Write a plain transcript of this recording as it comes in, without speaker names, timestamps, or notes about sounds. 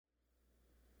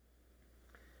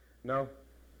Now,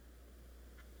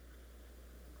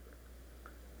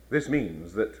 this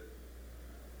means that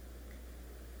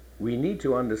we need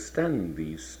to understand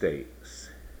these states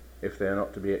if they are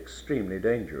not to be extremely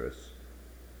dangerous.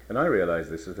 And I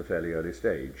realized this at a fairly early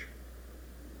stage.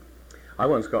 I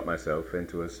once got myself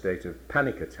into a state of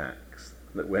panic attacks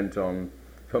that went on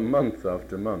for month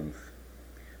after month,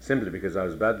 simply because I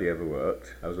was badly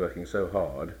overworked. I was working so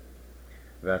hard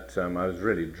that I was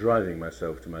really driving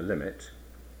myself to my limit.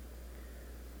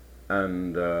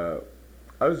 And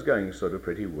I was going sort of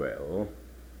pretty well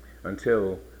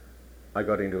until I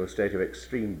got into a state of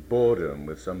extreme boredom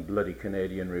with some bloody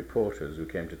Canadian reporters who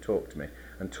came to talk to me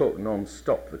and talked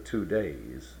non-stop for 2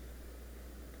 days.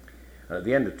 And at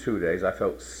the end of 2 days, I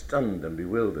felt stunned and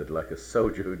bewildered, like a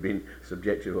soldier who'd been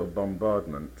subjected to a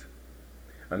bombardment.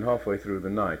 And halfway through the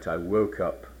night, I woke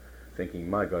up thinking,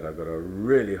 my God, I've got a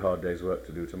really hard day's work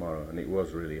to do tomorrow. And it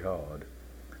was really hard.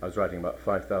 I was writing about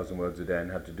 5,000 words a day and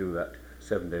had to do that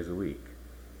 7 days a week.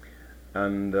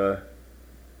 And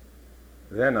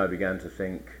then I began to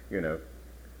think, the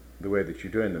way that you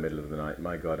do in the middle of the night,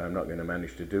 my God, I'm not going to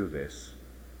manage to do this.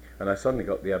 And I suddenly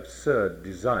got the absurd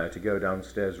desire to go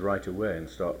downstairs right away and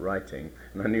start writing.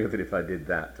 And I knew that if I did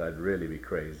that, I'd really be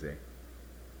crazy.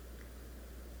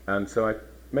 And so I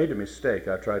made a mistake.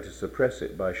 I tried to suppress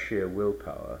it by sheer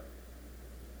willpower.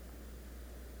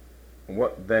 And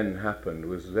what then happened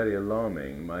was very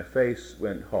alarming. My face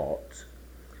went hot.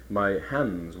 My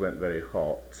hands went very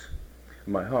hot.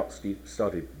 My heart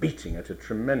started beating at a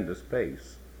tremendous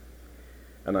pace.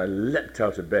 And I leapt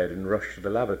out of bed and rushed to the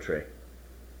lavatory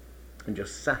and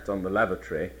just sat on the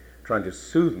lavatory trying to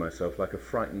soothe myself like a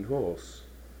frightened horse.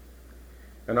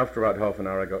 And after about half an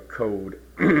hour I got cold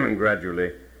and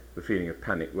gradually the feeling of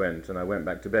panic went and I went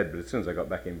back to bed. But as soon as I got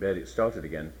back in bed it started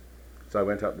again. So I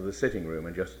went up to the sitting room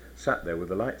and just sat there with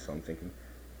the lights on thinking,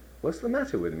 what's the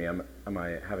matter with me? Am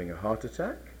I having a heart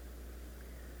attack?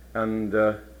 And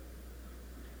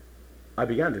I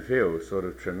began to feel sort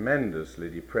of tremendously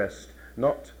depressed,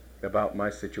 not about my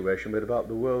situation, but about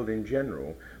the world in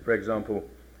general. For example,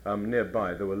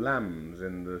 nearby there were lambs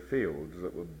in the fields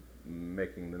that were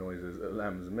making the noises that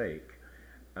lambs make.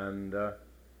 And the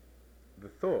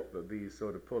thought that these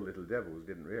sort of poor little devils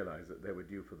didn't realize that they were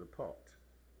due for the pot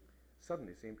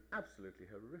suddenly seemed absolutely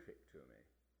horrific to me.